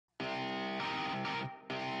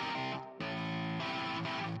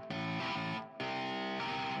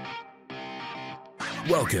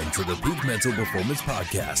Welcome to the Peak Mental Performance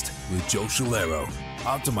Podcast with Joe Schillero,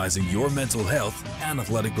 optimizing your mental health and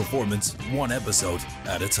athletic performance one episode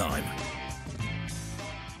at a time.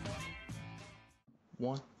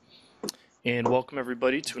 And welcome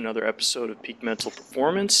everybody to another episode of Peak Mental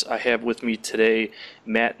Performance. I have with me today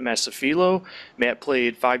Matt Masifilo. Matt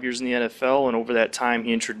played 5 years in the NFL, and over that time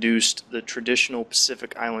he introduced the traditional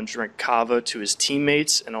Pacific Island drink Kava to his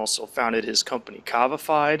teammates and also founded his company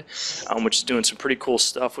Kavafied, which is doing some pretty cool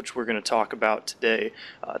stuff, which we're going to talk about today.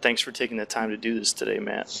 Thanks for taking the time to do this today,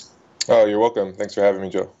 Matt. Oh, you're welcome. Thanks for having me,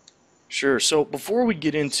 Joe. Sure. So before we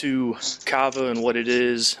get into Kava and what it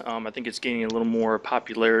is, I think it's gaining a little more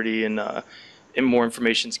popularity and more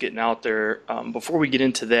information's getting out there. Before we get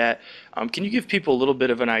into that, can you give people a little bit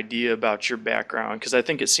of an idea about your background? Because I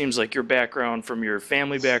think it seems like your background, from your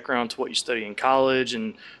family background to what you study in college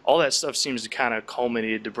and all that stuff, seems to kind of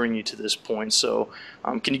culminated to bring you to this point. So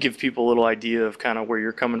can you give people a little idea of kind of where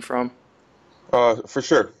you're coming from? For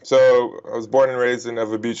sure. So I was born and raised in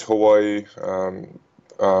Ewa Beach, Hawaii.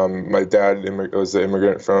 My dad was an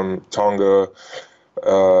immigrant from Tonga.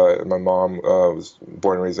 My mom was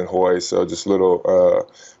born and raised in Hawaii, so just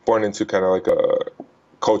born into kind of like a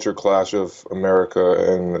culture clash of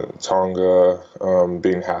America and Tonga,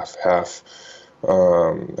 being half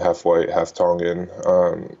white, half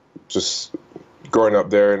Tongan. Just growing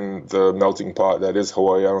up there in the melting pot that is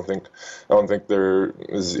Hawaii. I don't think there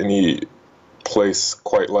is any place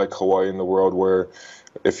quite like Hawaii in the world where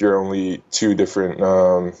if you're only two different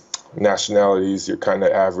nationalities, you're kind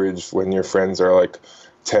of average when your friends are like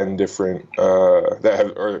 10 different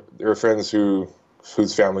there are friends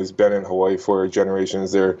whose family's been in Hawaii for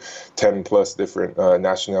generations. They're 10 plus different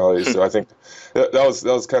nationalities. So I think that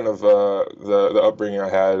was kind of the upbringing I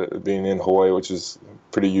had being in Hawaii, which is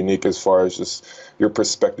pretty unique as far as just your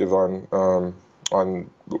perspective on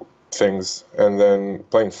things. And then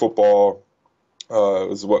playing football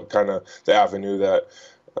was what kind of the avenue that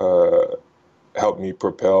helped me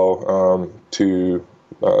propel to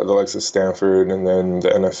the likes of Stanford and then the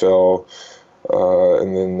NFL,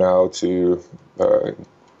 and then now to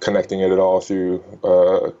connecting it all through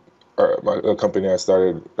the company I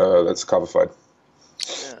started, that's Kavafied.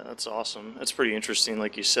 Yeah, that's awesome. That's pretty interesting,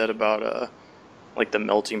 like you said, about like the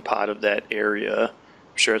melting pot of that area.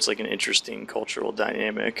 I'm sure it's like an interesting cultural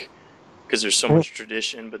dynamic because there's so much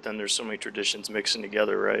tradition, but then there's so many traditions mixing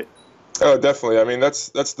together, right? Oh, definitely. I mean, it's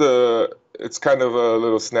kind of a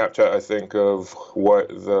little Snapchat, I think, of what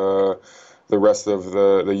the rest of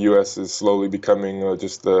the U.S. is slowly becoming,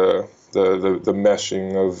 just the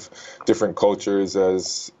meshing of different cultures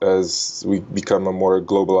as we become a more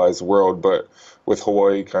globalized world. But with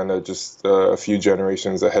Hawaii kind of just a few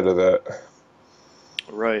generations ahead of that.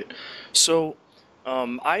 Right. So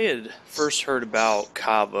I had first heard about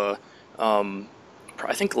Kava,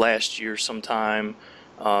 I think last year sometime,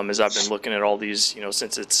 as I've been looking at all these,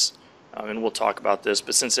 since it's, and we'll talk about this,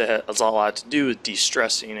 but since it has a lot to do with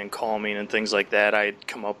de-stressing and calming and things like that, I had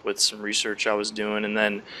come up with some research I was doing, and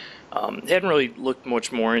then hadn't really looked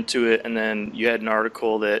much more into it. And then you had an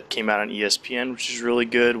article that came out on ESPN, which is really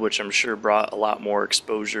good, which I'm sure brought a lot more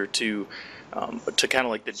exposure to kind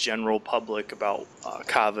of like the general public about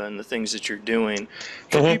Kava and the things that you're doing.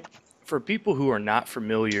 For people who are not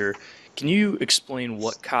familiar, can you explain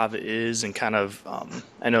what Kava is and kind of,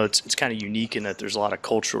 I know it's kind of unique in that there's a lot of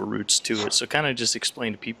cultural roots to it, so kind of just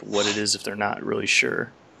explain to people what it is if they're not really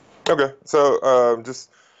sure. Okay, so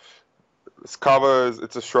Kava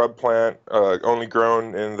it's a shrub plant, only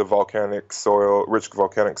grown in the rich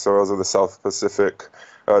volcanic soils of the South Pacific.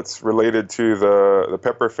 It's related to the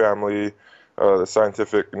pepper family. The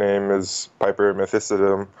scientific name is Piper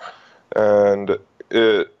methysticum, and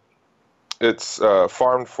it's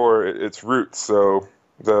farmed for its roots. So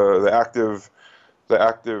the active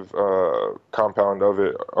compound of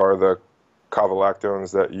it are the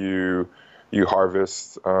kavalactones that you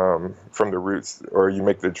harvest from the roots, or you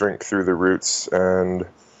make the drink through the roots, and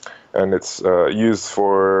it's used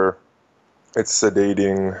for its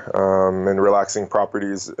sedating and relaxing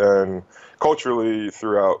properties. And culturally,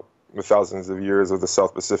 throughout the thousands of years of the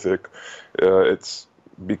South Pacific, it's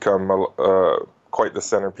become quite the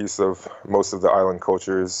centerpiece of most of the island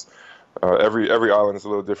cultures. Every island is a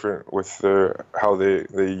little different with how they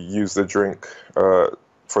use the drink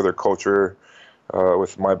for their culture.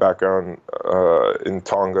 With my background in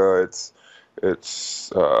Tonga, it's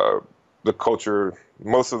the culture.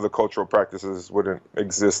 Most of the cultural practices wouldn't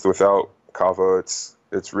exist without Kava.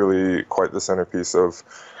 It's really quite the centerpiece of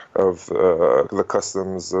the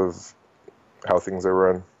customs of how things are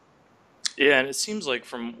run. Yeah, and it seems like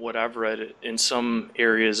from what I've read, in some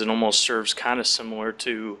areas it almost serves kind of similar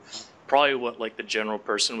to probably what like the general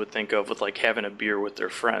person would think of with like having a beer with their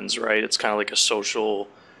friends, right? It's kind of like a social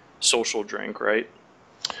drink, right?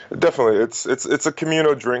 Definitely, it's a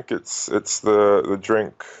communal drink. It's the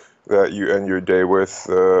drink that you end your day with.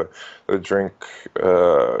 The drink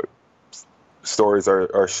stories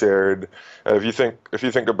are shared. If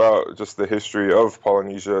you think about just the history of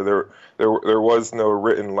Polynesia, there was no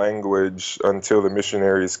written language until the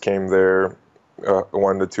missionaries came there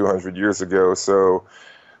 100 to 200 years ago. So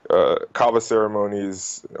Kava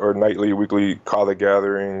ceremonies or nightly, weekly Kava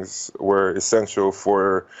gatherings were essential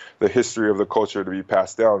for the history of the culture to be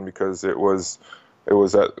passed down, because it was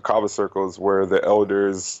at Kava circles where the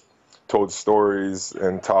elders told stories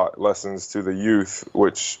and taught lessons to the youth,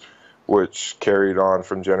 which carried on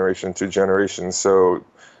from generation to generation. So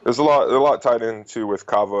there's a lot tied into with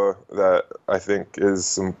Kava that I think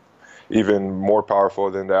is even more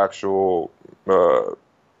powerful than the actual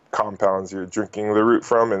compounds you're drinking the root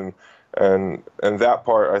from, and that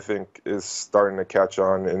part I think is starting to catch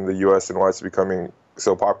on in the U.S. and why it's becoming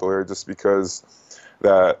so popular, just because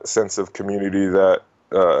that sense of community that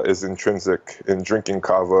is intrinsic in drinking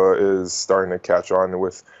kava is starting to catch on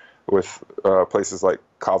with places like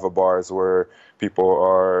kava bars, where people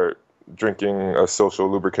are drinking a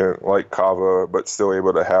social lubricant like kava, but still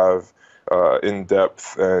able to have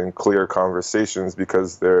in-depth and clear conversations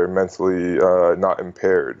because they're mentally not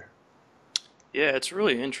impaired. Yeah, it's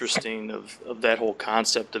really interesting of that whole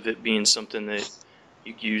concept of it being something that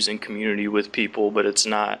you use in community with people, but it's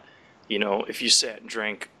not, if you sat and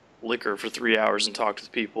drank liquor for 3 hours and talked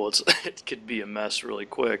with people, it could be a mess really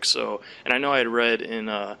quick. So, and I know I had read in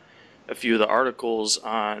a few of the articles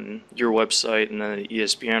on your website and then the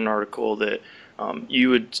ESPN article that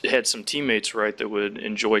you had some teammates, right, that would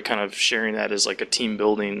enjoy kind of sharing that as like a team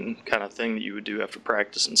building kind of thing that you would do after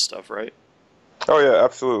practice and stuff, right? Oh yeah,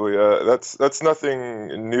 absolutely. That's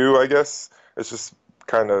nothing new, I guess. It's just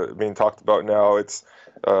kind of being talked about now. It's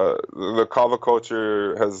the kava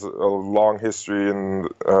culture has a long history in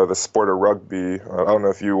the sport of rugby. I don't know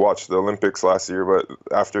if you watched the Olympics last year, but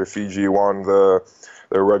after Fiji won the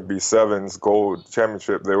rugby sevens gold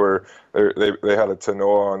championship, they had a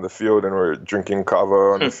tanoa on the field and were drinking kava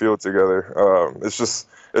on the field together.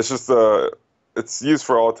 It's used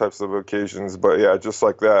for all types of occasions, but yeah, just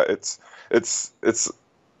like that, it's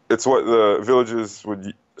what the villages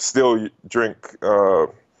would still drink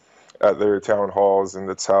at their town halls, and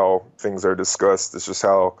that's how things are discussed. It's just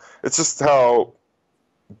how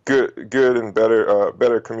good and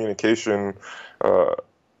better communication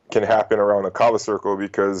can happen around a kava circle,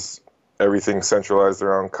 because everything's centralized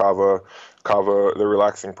around kava. Kava, the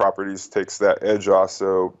relaxing properties takes that edge off.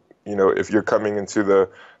 So if you're coming into the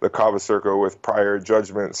kava circle with prior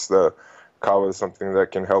judgments, the kava is something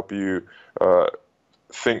that can help you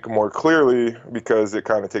think more clearly, because it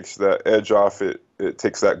kind of takes that edge off. It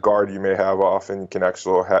takes that guard you may have off, and you can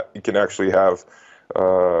actually have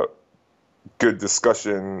good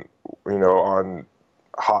discussion, on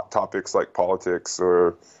hot topics like politics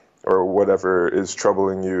or whatever is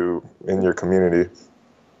troubling you in your community.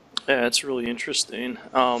 Yeah, that's really interesting.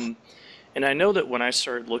 And I know that when I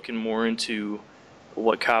started looking more into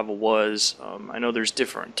what kava was, I know there's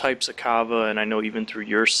different types of kava, and I know even through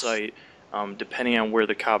your site, depending on where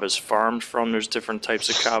the kava is farmed from, there's different types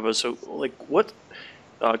of kava. So, like, what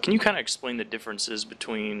can you kind of explain the differences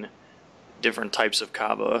between different types of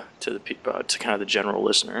kava to the to kind of the general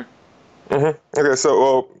listener? Okay,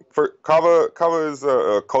 so for kava is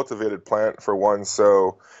a cultivated plant for one,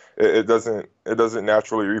 so it doesn't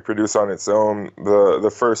naturally reproduce on its own.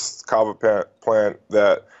 The first kava plant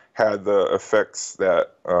that had the effects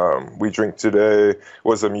that we drink today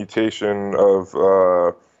was a mutation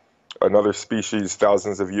of another species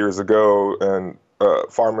thousands of years ago, and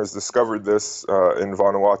farmers discovered this in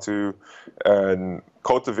Vanuatu and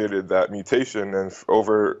cultivated that mutation, and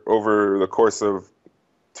over the course of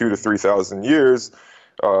 2,000 to 3,000 years,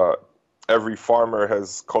 every farmer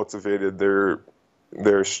has cultivated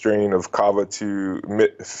their strain of kava to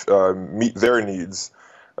meet their needs.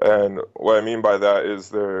 And what I mean by that is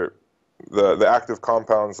the active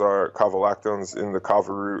compounds are kavalactones in the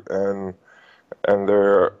kava root, and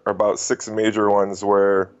there are about 6 major ones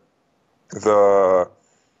where the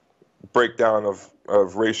breakdown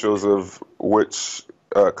of ratios of which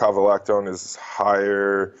kavalactone is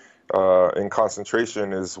higher in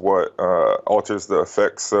concentration is what alters the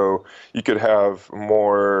effects. So you could have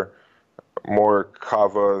more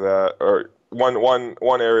kava that, or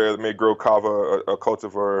one area that may grow kava, a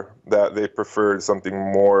cultivar that they preferred something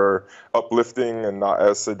more uplifting and not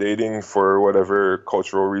as sedating for whatever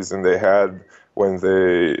cultural reason they had when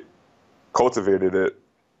they cultivated it,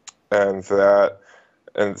 and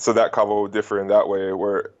and so that kava will differ in that way,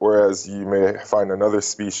 whereas you may find another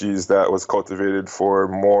species that was cultivated for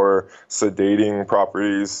more sedating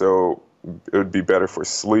properties, so it would be better for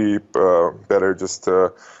sleep, better just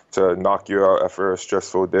to knock you out after a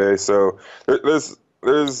stressful day. So there's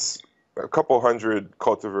a couple hundred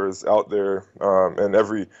cultivars out there, and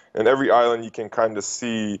every island you can kind of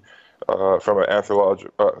see from an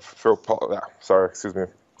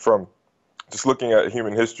from just looking at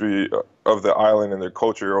human history of the island and their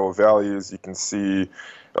cultural values. You can see,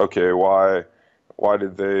 okay, why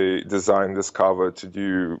did they design this kava to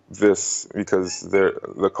do this? Because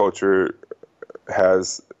the culture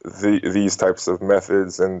has these types of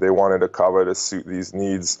methods, and they wanted a kava to suit these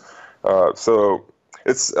needs. So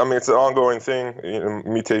it's an ongoing thing. You know,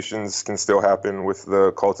 mutations can still happen with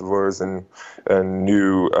the cultivars, and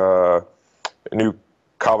new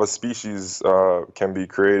kava species can be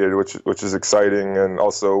created, which is exciting, and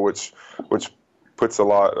also which puts a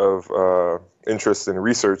lot of interest in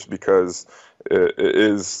research, because it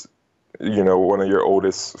is, you know, one of your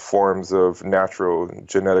oldest forms of natural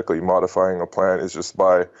genetically modifying a plant is just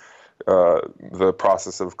by the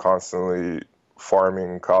process of constantly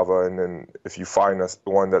farming kava, and then if you find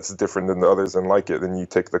one that's different than the others and like it, then you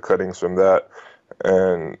take the cuttings from that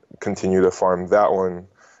and continue to farm that one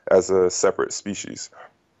as a separate species.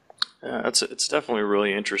 Yeah, it's definitely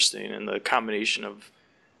really interesting, and the combination of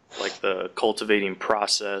like the cultivating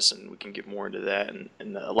process, and we can get more into that,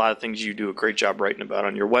 and a lot of things you do a great job writing about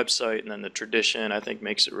on your website, and then the tradition, I think,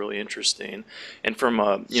 makes it really interesting. And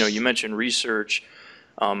from you mentioned research.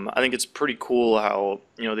 I think it's pretty cool how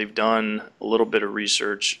they've done a little bit of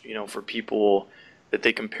research for people that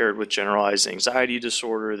they compared with generalized anxiety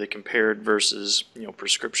disorder. They compared versus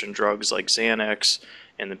prescription drugs like Xanax,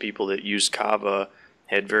 and the people that used Kava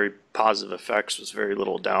had very positive effects with very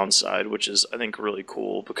little downside, which is, I think, really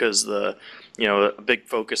cool, because a big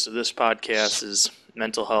focus of this podcast is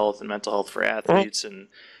mental health and mental health for athletes, and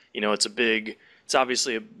it's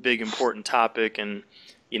obviously a big important topic, and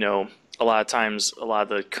a lot of times a lot of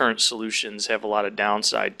the current solutions have a lot of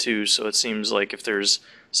downside too. So it seems like if there's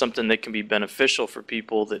something that can be beneficial for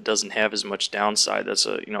people that doesn't have as much downside, that's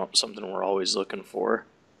something we're always looking for.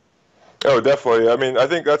 Oh, definitely. I mean, I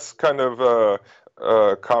think that's kind of a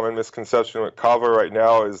common misconception with kava right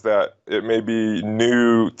now, is that it may be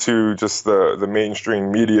new to just the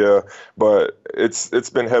mainstream media, but it's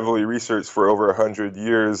been heavily researched for over 100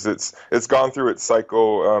 years. It's gone through its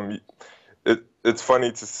cycle. It's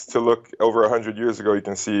funny to look over 100 years ago. You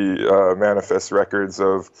can see manifest records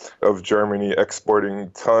of Germany exporting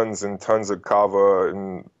tons and tons of kava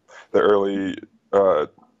in the early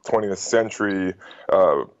 20th century.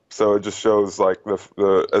 So it just shows like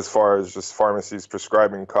the as far as just pharmacies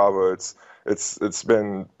prescribing kava, it's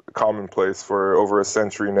been commonplace for over a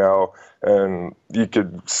century now, and you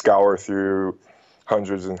could scour through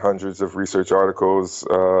hundreds and hundreds of research articles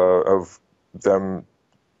of them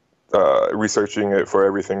researching it for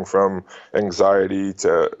everything from anxiety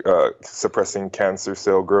to suppressing cancer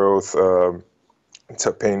cell growth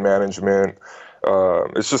to pain management.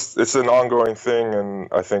 It's an ongoing thing, and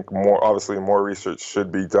I think more research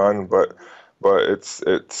should be done, but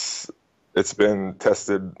it's been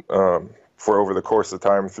tested for over the course of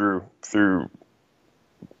time through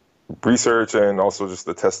research, and also just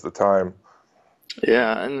the test of time.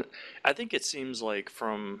 Yeah, and I think it seems like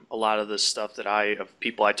from a lot of the stuff of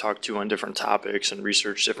people I talk to on different topics and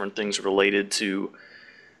research different things related to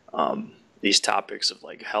these topics of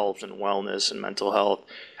like health and wellness and mental health,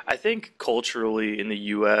 I think culturally in the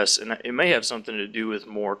U.S., and it may have something to do with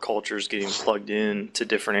more cultures getting plugged in to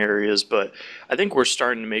different areas, but I think we're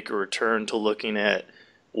starting to make a return to looking at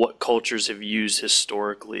what cultures have used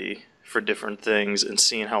historically for different things and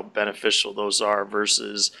seeing how beneficial those are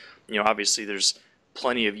versus, obviously there's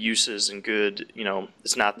plenty of uses and good,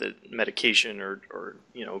 it's not that medication or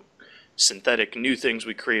synthetic new things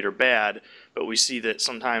we create are bad, but we see that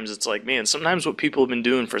sometimes it's like, man, sometimes what people have been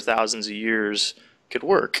doing for thousands of years could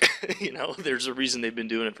work. There's a reason they've been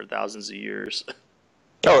doing it for thousands of years.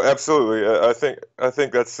 Oh, absolutely. I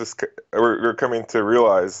think that's just we're coming to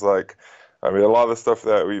realize, like, I mean, a lot of the stuff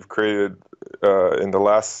that we've created in the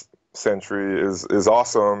last century is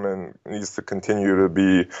awesome and needs to continue to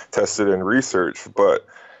be tested and researched. But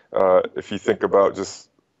if you think about just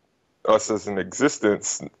us as an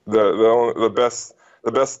existence, the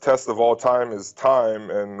best test of all time is time,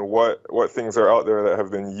 and what things are out there that have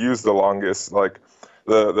been used the longest, like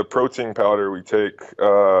the protein powder we take.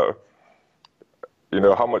 How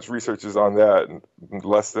much research is on that?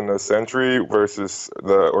 Less than a century versus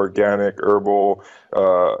the organic herbal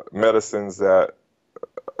medicines that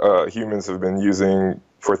humans have been using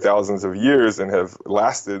for thousands of years and have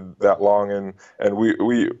lasted that long, and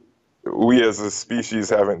we as a species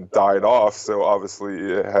haven't died off, so obviously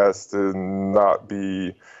it has to not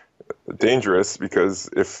be dangerous, because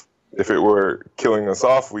if it were killing us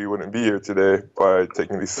off, we wouldn't be here today by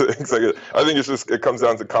taking these things. Like I think it comes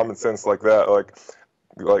down to common sense like that.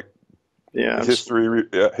 Like Yeah, history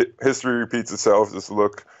repeats itself. Just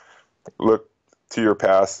look to your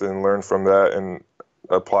past and learn from that and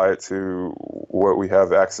apply it to what we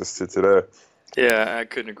have access to today. yeah, I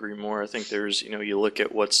couldn't agree more. I think there's, you look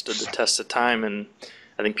at what stood the test of time, and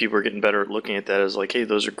I think people are getting better at looking at that as like, hey,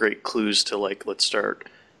 those are great clues to like, let's start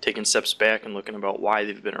taking steps back and looking about why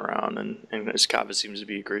they've been around, and this Kava seems to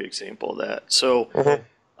be a great example of that. So,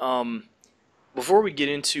 before we get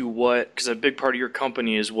into because a big part of your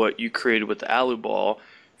company is what you created with the Alu Ball,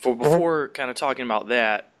 before kind of talking about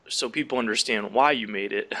that, so people understand why you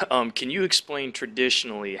made it, can you explain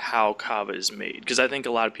traditionally how Kava is made? Because I think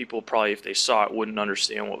a lot of people probably, if they saw it, wouldn't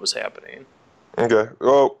understand what was happening. Okay,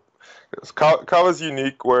 well, Kava is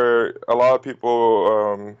unique where a lot of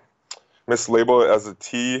people mislabel it as a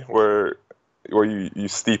tea, where you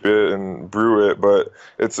steep it and brew it, but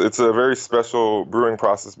it's a very special brewing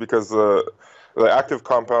process because the active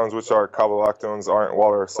compounds, which are kavalactones, aren't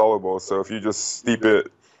water soluble. So if you just steep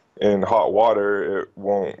it in hot water, it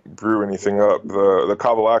won't brew anything up. The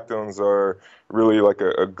kavalactones are really like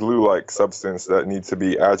a glue-like substance that needs to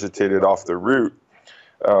be agitated off the root.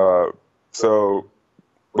 So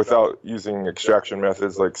without using extraction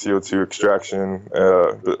methods like CO2 extraction,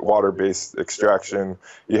 water-based extraction,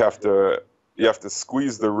 you have to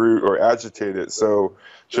squeeze the root or agitate it. So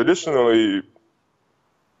traditionally,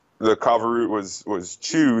 the kava root was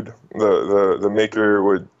chewed. The maker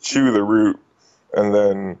would chew the root and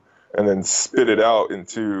then spit it out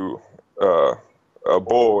into a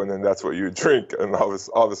bowl, and then that's what you would drink. And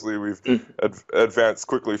obviously we've advanced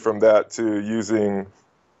quickly from that to using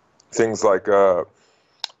things like the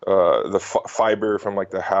fiber from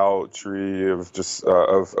like the how tree of just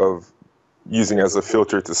of using as a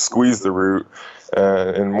filter to squeeze the root.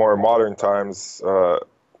 And in more modern times,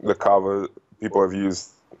 the kava people have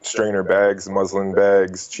used strainer bags, muslin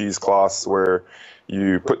bags, cheesecloths, where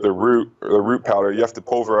you put the root powder. You have to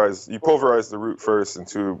pulverize the root first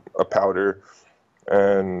into a powder,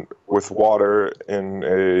 and with water in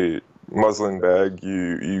a muslin bag,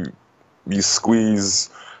 you squeeze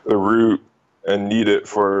the root and knead it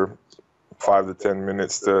for 5 to 10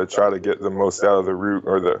 minutes to try to get the most out of the root,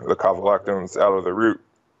 or the kavalactones out of the root,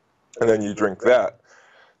 and then you drink that.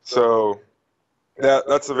 So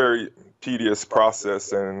that's a very tedious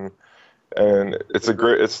process, and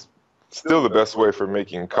it's still the best way for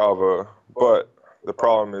making kava. But the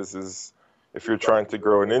problem is if you're trying to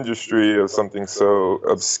grow an industry of something so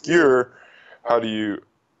obscure, the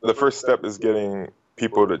first step is getting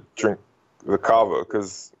people to drink the kava,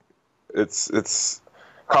 because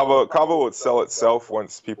Kava would sell itself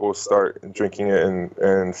once people start drinking it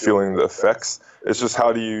and feeling the effects. It's just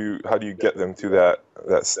how do you get them to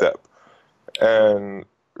that step? And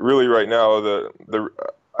really right now,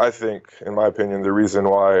 I think, in my opinion, the reason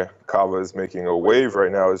why Kava is making a wave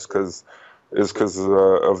right now is because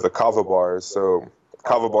of the Kava bars. So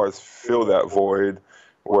Kava bars fill that void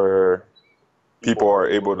where people are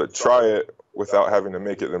able to try it without having to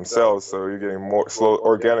make it themselves. So you're getting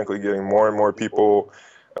organically getting more and more people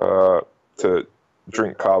to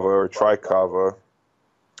drink kava or try kava,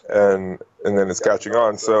 and then it's catching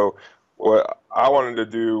on. So what I wanted to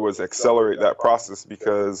do was accelerate that process,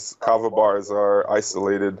 because kava bars are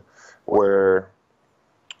isolated where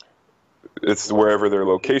it's wherever their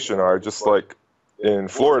location are. Just like in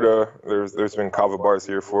Florida, there's been kava bars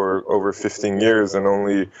here for over 15 years, and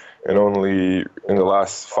only in the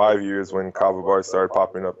last 5 years when kava bars started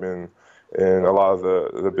popping up in a lot of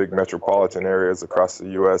the big metropolitan areas across the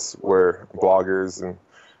U.S., where bloggers and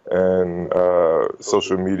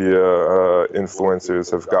social media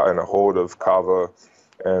influencers have gotten a hold of kava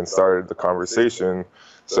and started the conversation.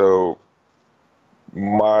 So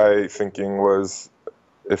my thinking was,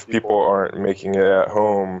 if people aren't making it at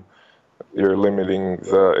home, you're limiting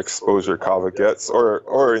the exposure kava gets,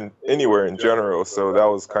 or anywhere in general. So that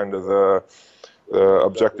was kind of the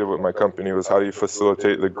objective with my company, was how do you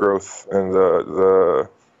facilitate the growth and the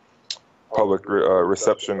public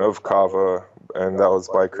reception of kava, and that was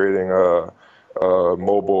by creating a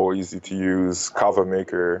mobile, easy-to-use kava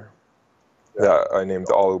maker that I named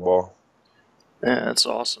the Alu Ball. Yeah, that's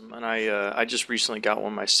awesome. And I just recently got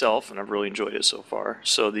one myself, and I've really enjoyed it so far.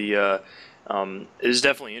 So it is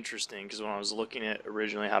definitely interesting, because when I was looking at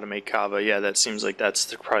originally how to make kava, yeah, that seems like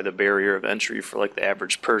that's probably the barrier of entry for like the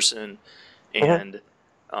average person. And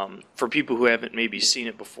For people who haven't maybe seen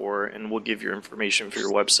it before, and we'll give your information for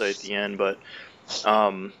your website at the end, but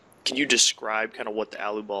can you describe kind of what the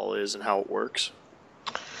alu ball is and how it works?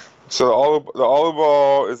 So the alu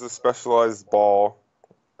ball is a specialized ball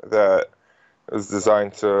that is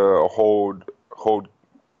designed to hold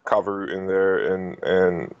kava root in there,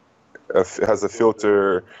 and it has a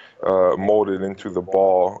filter molded into the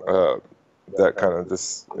ball that kind of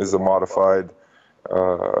just is a modified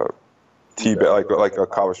tea bag, like a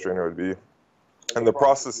kava strainer would be. And the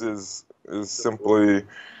process is simply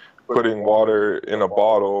putting water in a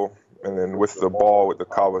bottle, and then with the ball, with the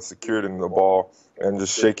kava secured in the ball, and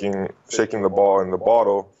just shaking the ball in the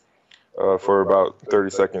bottle for about 30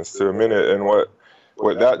 seconds to a minute. And what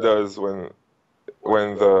that does when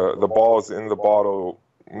the ball is in the bottle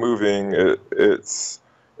moving, it's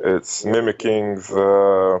mimicking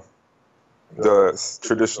the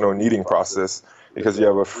traditional kneading process, because you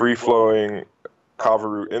have a free-flowing kava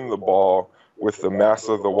root in the ball with the mass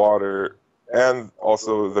of the water and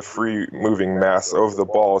also the free moving mass of the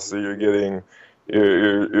ball. So you're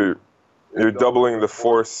doubling the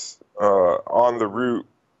force on the root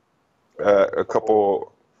at a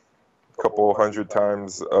couple hundred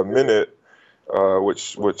times a minute,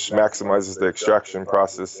 which maximizes the extraction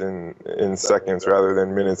process in seconds rather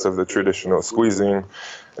than minutes of the traditional squeezing.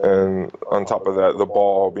 And on top of that, the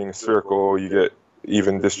ball being spherical, you get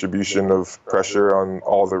even distribution of pressure on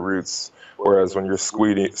all the roots. Whereas when you're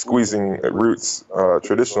squeezing roots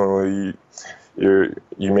traditionally, you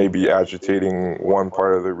may be agitating one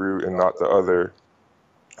part of the root and not the other.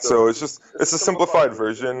 So it's a simplified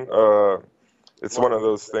version. It's one of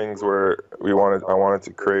those things where I wanted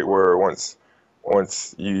to create where once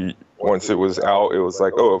it was out, it was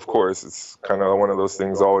like, oh, of course, it's kind of one of those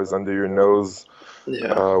things always under your nose,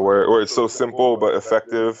 where it's so simple but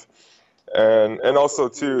effective. And also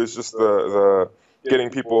too is just the getting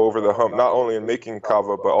people over the hump, not only in making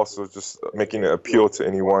kava, but also just making it appeal to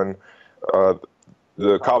anyone.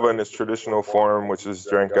 The kava in its traditional form, which is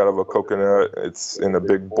drank out of a coconut, it's in a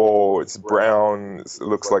big bowl, it's brown, it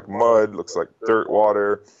looks like mud, looks like dirt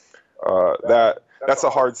water. That's a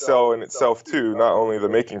hard sell in itself too. Not only the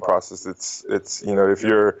making process, it's if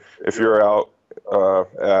you're out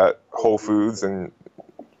at Whole Foods and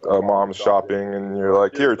mom's shopping and you're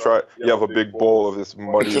like, here, you have a big bowl of this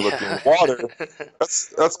muddy looking water,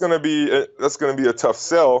 that's gonna be a tough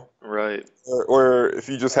sell. Right. Or if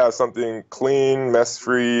you just have something clean, mess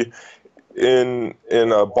free, in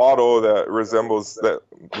a bottle that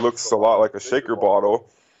looks a lot like a shaker bottle,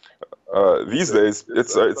 these days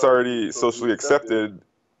it's already socially accepted.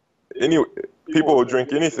 People will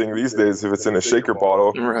drink anything these days if it's in a shaker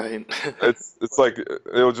bottle. Right. It's like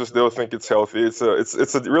they'll think it's healthy. It's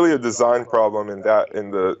really a design problem in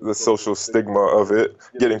the social stigma of it,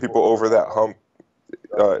 getting people over that hump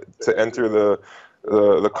to enter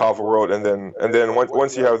the kava world, and then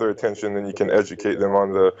once you have their attention, then you can educate them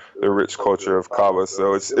on the rich culture of kava.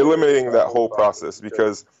 So it's eliminating that whole process,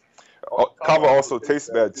 because kava also tastes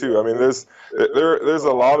bad too. I mean, there's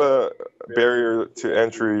a lot of barrier to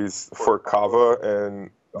entries for kava,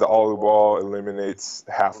 and the alu ball eliminates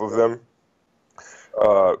half of them,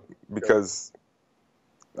 because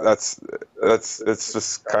it's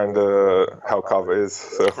just kind of how kava is.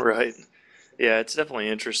 So. Right. Yeah, it's definitely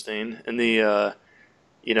interesting. And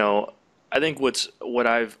I think what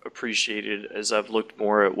I've appreciated as I've looked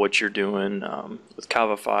more at what you're doing with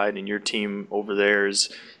Kavafied and your team over there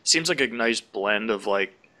seems like a nice blend of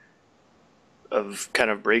kind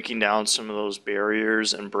of breaking down some of those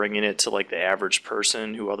barriers and bringing it to like the average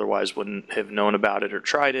person who otherwise wouldn't have known about it or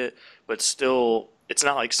tried it, but still it's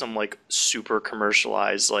not like some like super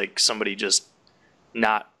commercialized, like somebody just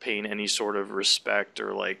not paying any sort of respect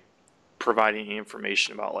or like providing any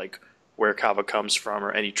information about like where kava comes from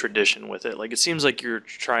or any tradition with it. Like it seems like you're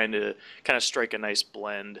trying to kind of strike a nice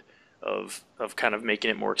blend of kind of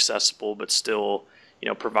making it more accessible, but still,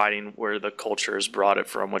 providing where the culture has brought it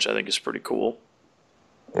from, which I think is pretty cool.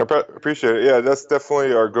 I appreciate it. Yeah, that's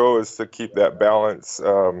definitely our goal, is to keep that balance.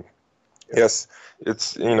 Yes,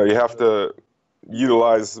 it's you have to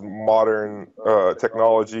utilize modern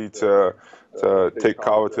technology to take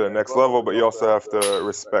kava to the next level, but you also have to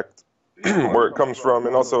respect where it comes from,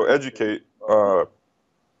 and also educate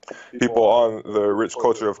people on the rich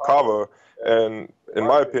culture of kava. And in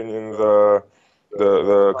my opinion, the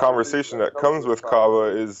conversation that comes with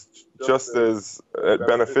kava is just as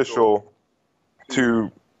beneficial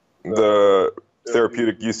to the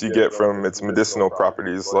therapeutic use you get from its medicinal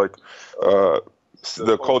properties, like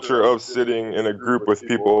the culture of sitting in a group with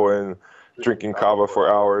people and drinking kava for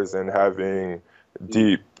hours and having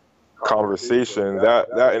deep conversation, that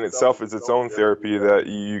in itself is its own therapy that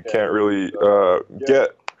you can't really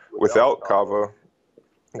get without kava.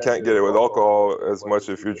 You can't get it with alcohol as much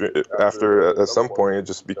if you're after at some point it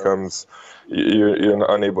just becomes you're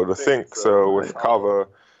unable to think. So with kava,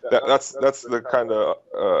 that's the kind of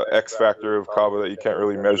X factor of kava that you can't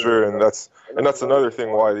really measure, and that's another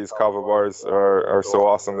thing why these kava bars are so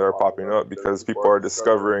awesome that are popping up, because people are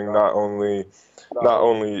discovering not only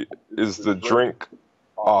is the drink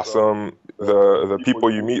awesome, the people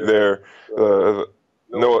you meet there,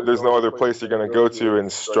 there's no other place you're going to go to and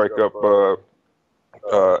strike up a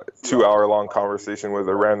 2-hour-long conversation with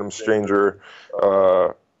a random stranger,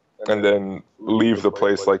 and then leave the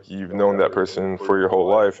place like you've known that person for your whole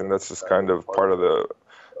life. And that's just kind of part of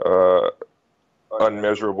the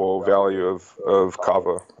unmeasurable value of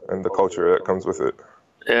kava and the culture that comes with it.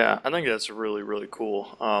 Yeah, I think that's really, really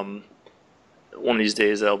cool. One of these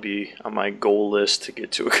days that'll be on my goal list to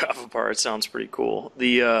get to a kava bar. It sounds pretty cool.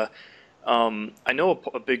 I know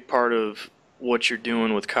a big part of what you're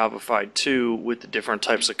doing with Kavafied too, with the different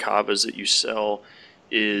types of kavas that you sell,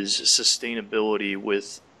 is sustainability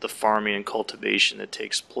with the farming and cultivation that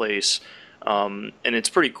takes place. And it's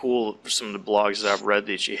pretty cool for some of the blogs that I've read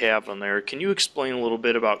that you have on there. Can you explain a little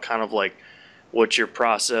bit about kind of like what your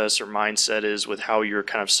process or mindset is with how you're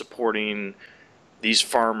kind of supporting these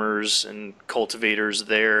farmers and cultivators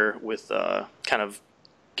there with kind of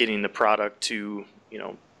getting the product to,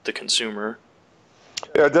 the consumer?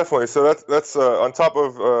 Yeah, definitely. So that's on top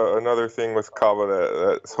of another thing with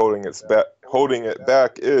kava that's holding it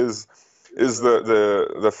back is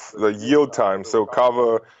the yield time. So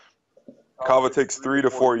kava takes 3 to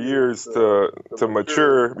 4 years to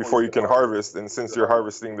mature before you can harvest, and since you're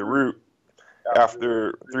harvesting the root,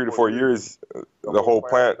 after 3 to 4 years, the whole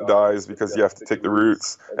plant dies because you have to take the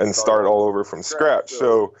roots and start all over from scratch.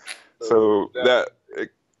 So that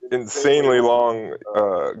insanely long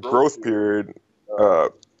growth period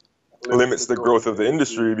limits the growth of the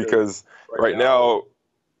industry, because right now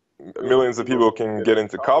millions of people can get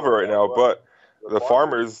into kava right now, but the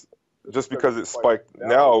farmers, just because it spiked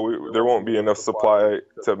now, there won't be enough supply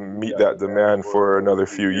to meet that demand for another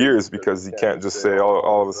few years, because you can't just say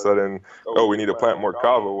all of a sudden, oh, we need to plant more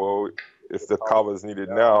kava. Well, if the kava is needed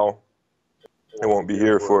now, it won't be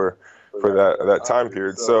here for that time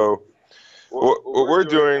period. So what we're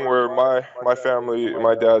doing, where my family,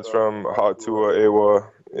 my dad's from Ha'atua Ewa,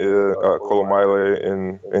 Kolomaile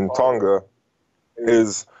in Tonga,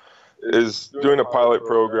 is doing a pilot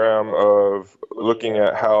program of looking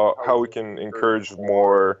at how we can encourage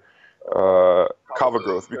more kava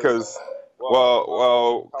growth, because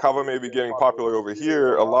while kava may be getting popular over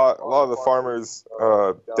here, a lot of the farmers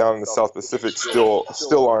down in the South Pacific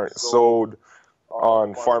still aren't sold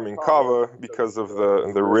on farming kava because of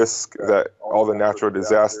the risk that all the natural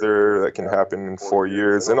disaster that can happen in 4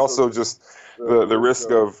 years, and also just the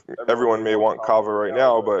risk of everyone may want kava right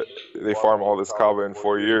now, but they farm all this kava in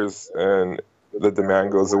 4 years and the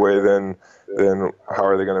demand goes away. Then how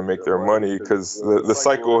are they going to make their money? Because the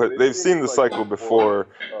cycle, they've seen the cycle before.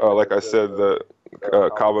 Like I said, the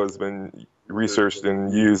kava has been researched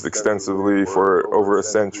and used extensively for over a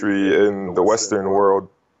century in the Western world,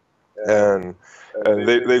 and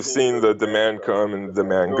they've seen the demand come and the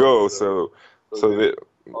demand go. So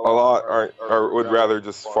a lot would rather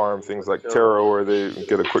just farm things like taro, where they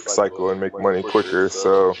get a quick cycle and make money quicker.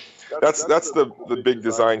 So that's the big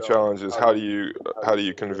design challenge, is how do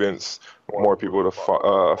you convince more people to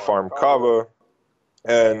farm kava.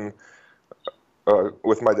 And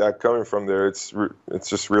with my dad coming from there, it's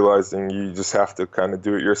just realizing you just have to kind of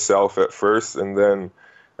do it yourself at first, and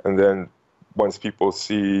then once people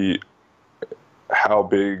see how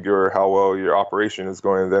big or how well your operation is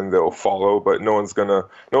going, then they'll follow. But no one's gonna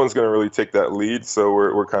really take that lead. So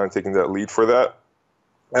we're kind of taking that lead for that,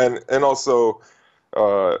 and also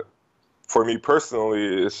for me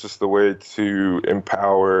personally, it's just a way to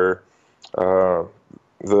empower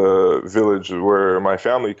the village where my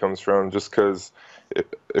family comes from. Just because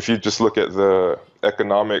if you just look at the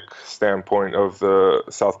economic standpoint of the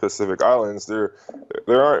South Pacific Islands, there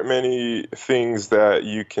aren't many things that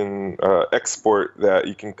you can export that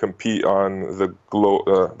you can compete on the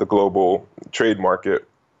global trade market,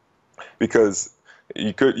 because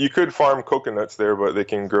you could farm coconuts there, but they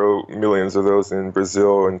can grow millions of those in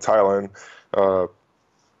Brazil and Thailand.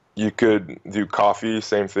 You could do coffee,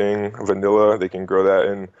 same thing, vanilla. They can grow that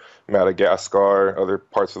in Madagascar, other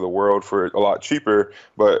parts of the world for a lot cheaper.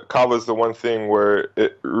 But kava is the one thing where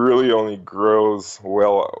it really only grows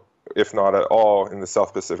well, if not at all, in the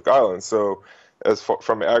South Pacific Islands. So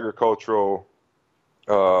from an agricultural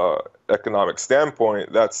economic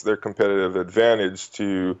standpoint, that's their competitive advantage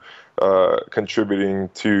to contributing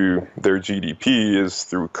to their GDP is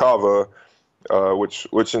through kava,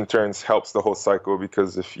 which in turn helps the whole cycle,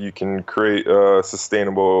 because if you can create a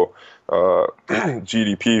sustainable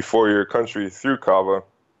GDP for your country through kava,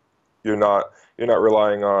 you're not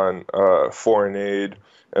relying on foreign aid,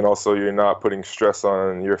 and also you're not putting stress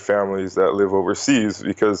on your families that live overseas,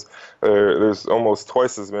 because there's almost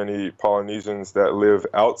twice as many Polynesians that live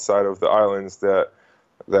outside of the islands that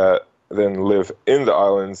then live in the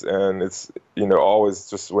islands, and it's always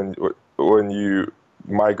just when you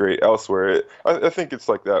migrate elsewhere. I think it's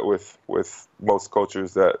like that with most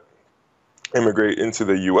cultures that immigrate into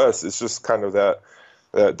the U.S. It's just kind of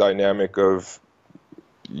that dynamic of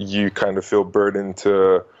you kind of feel burdened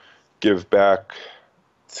to give back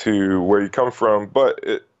to where you come from, but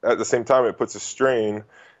at the same time it puts a strain,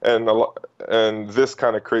 and this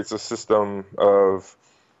kind of creates a system of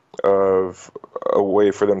a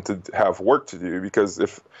way for them to have work to do, because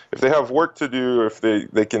if they have work to do, if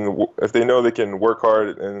they know they can work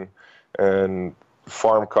hard and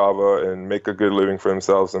farm kava and make a good living for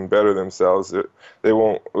themselves and better themselves, they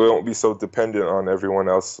won't be so dependent on everyone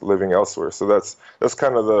else living elsewhere. So that's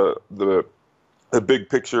kind of the big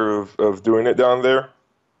picture of doing it down there,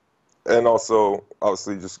 and also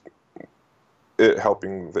obviously just it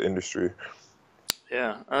helping the industry.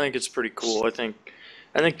 Yeah, I think it's pretty cool. I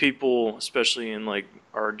think people, especially in like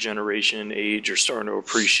our generation age, are starting to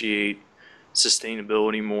appreciate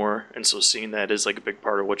sustainability more, and so seeing that as like a big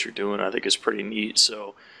part of what you're doing, I think is pretty neat.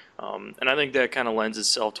 So, and I think that kind of lends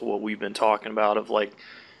itself to what we've been talking about of like,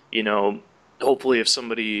 hopefully if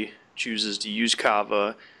somebody chooses to use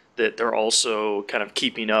kava, that they're also kind of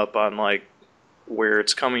keeping up on like where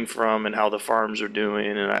it's coming from and how the farms are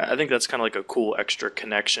doing, and I think that's kind of like a cool extra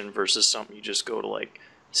connection versus something you just go to like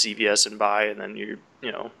CVS and buy, and then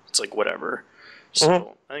it's like whatever.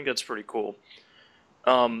 So I think that's pretty cool.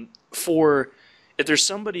 For if there's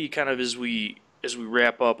somebody kind of as we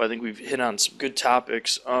wrap up, I think we've hit on some good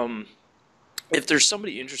topics. If there's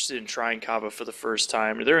somebody interested in trying kava for the first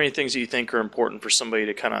time, are there any things that you think are important for somebody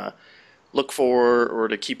to kind of look for or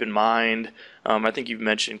to keep in mind? I think you've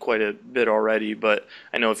mentioned quite a bit already, but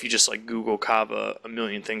I know if you just like Google kava, a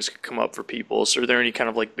million things could come up for people. So are there any kind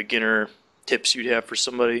of like beginner tips you'd have for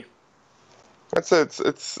somebody? That's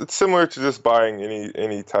it's similar to just buying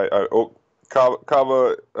any type.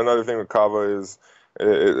 Kava. Another thing with kava is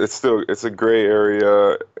it's a gray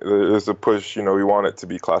area. There's a push. We want it to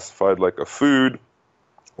be classified like a food,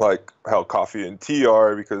 like how coffee and tea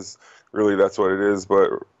are, because really that's what it is.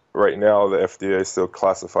 But right now the FDA still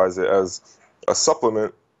classifies it as a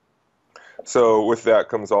supplement. So with that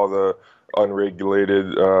comes all the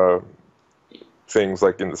unregulated things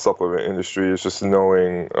like in the supplement industry. It's just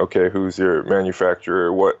knowing, okay, who's your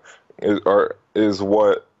manufacturer, what is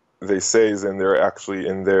what they say is in there actually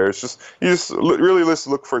in there. It's just really just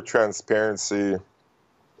look for transparency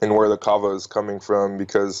in where the kava is coming from,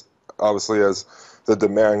 because obviously as the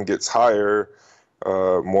demand gets higher,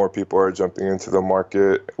 more people are jumping into the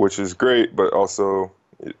market, which is great, but also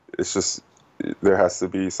it's just there has to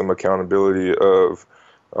be some accountability of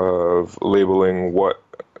labeling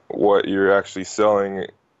what you're actually selling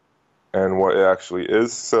and what it actually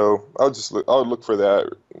is. So I would look for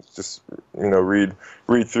that. Just read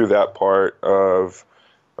through that part of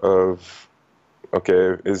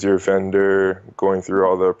okay, is your vendor going through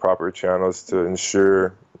all the proper channels to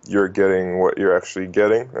ensure you're getting what you're actually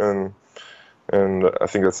getting, and I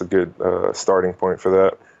think that's a good starting point for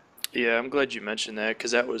that. Yeah, I'm glad you mentioned that,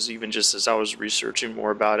 because that was even just as I was researching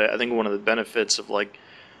more about it. I think one of the benefits of like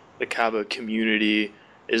the kava community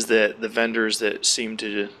is that the vendors that seem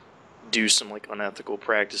to do some like unethical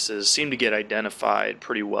practices seem to get identified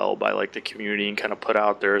pretty well by like the community and kind of put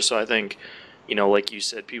out there. So I think, like you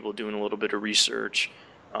said, people doing a little bit of research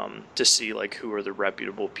to see like who are the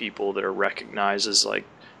reputable people that are recognized as like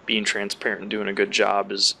being transparent and doing a good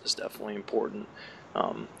job is definitely important,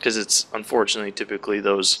 because it's unfortunately typically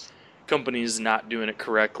those companies not doing it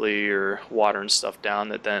correctly or watering stuff down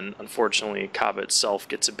that then unfortunately kava itself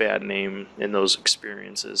gets a bad name in those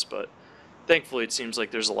experiences. But thankfully it seems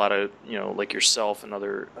like there's a lot of like yourself and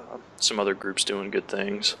other some other groups doing good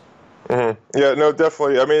things. Mm-hmm. Yeah, no,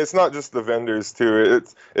 definitely. I mean, it's not just the vendors too.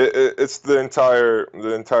 It's the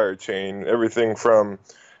entire chain. Everything from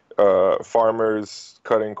farmers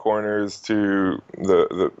cutting corners to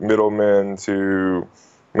the middlemen to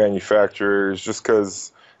manufacturers. Just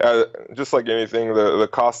because, just like anything, the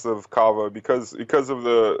cost of kava, because of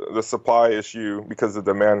the supply issue, because the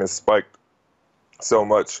demand has spiked so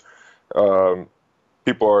much,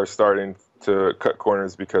 people are starting to cut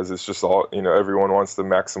corners because it's just all, everyone wants to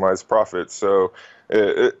maximize profit. So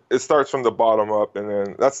it starts from the bottom up, and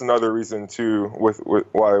then that's another reason too with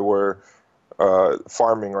why we're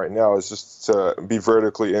farming right now, is just to be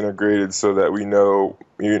vertically integrated so that we know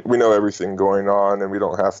everything going on, and we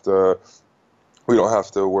don't have to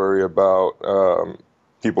worry about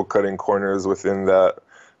people cutting corners within that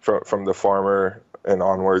from the farmer and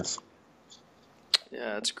onwards.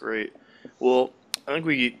 Yeah, that's great. Well, I think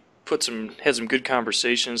we had some good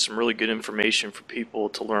conversations, some really good information for people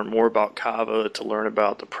to learn more about Kava, to learn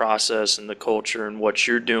about the process and the culture and what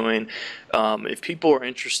you're doing. If people are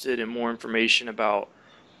interested in more information about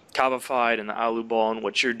Kavafied and the Alu Ball and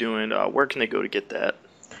what you're doing, where can they go to get that?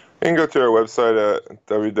 You can go to our website at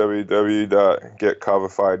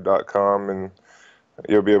www.getkavafied.com, and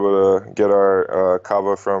you'll be able to get our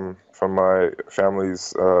kava from my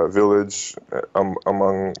family's village,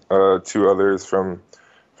 among two others from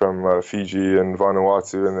Fiji and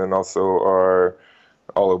Vanuatu, and then also our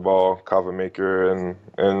olive ball kava maker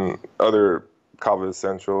and other kava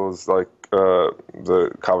essentials like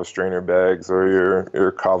the kava strainer bags or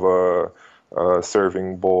your kava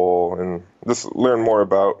serving bowl, and just learn more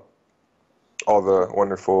about all the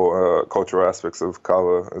wonderful cultural aspects of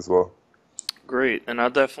kava as well. Great. And I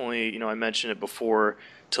definitely, I mentioned it before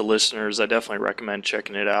to listeners, I definitely recommend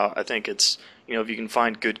checking it out. I think it's, if you can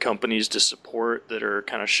find good companies to support that are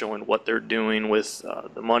kind of showing what they're doing with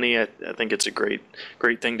the money, I think it's a great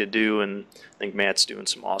thing to do. And I think Matt's doing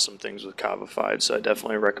some awesome things with Kavafied, so I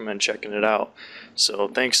definitely recommend checking it out. So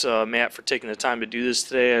thanks, Matt, for taking the time to do this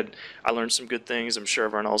today. I learned some good things. I'm sure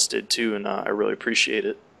everyone else did too, and I really appreciate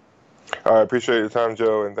it. I appreciate your time,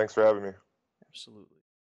 Joe, and thanks for having me. Absolutely.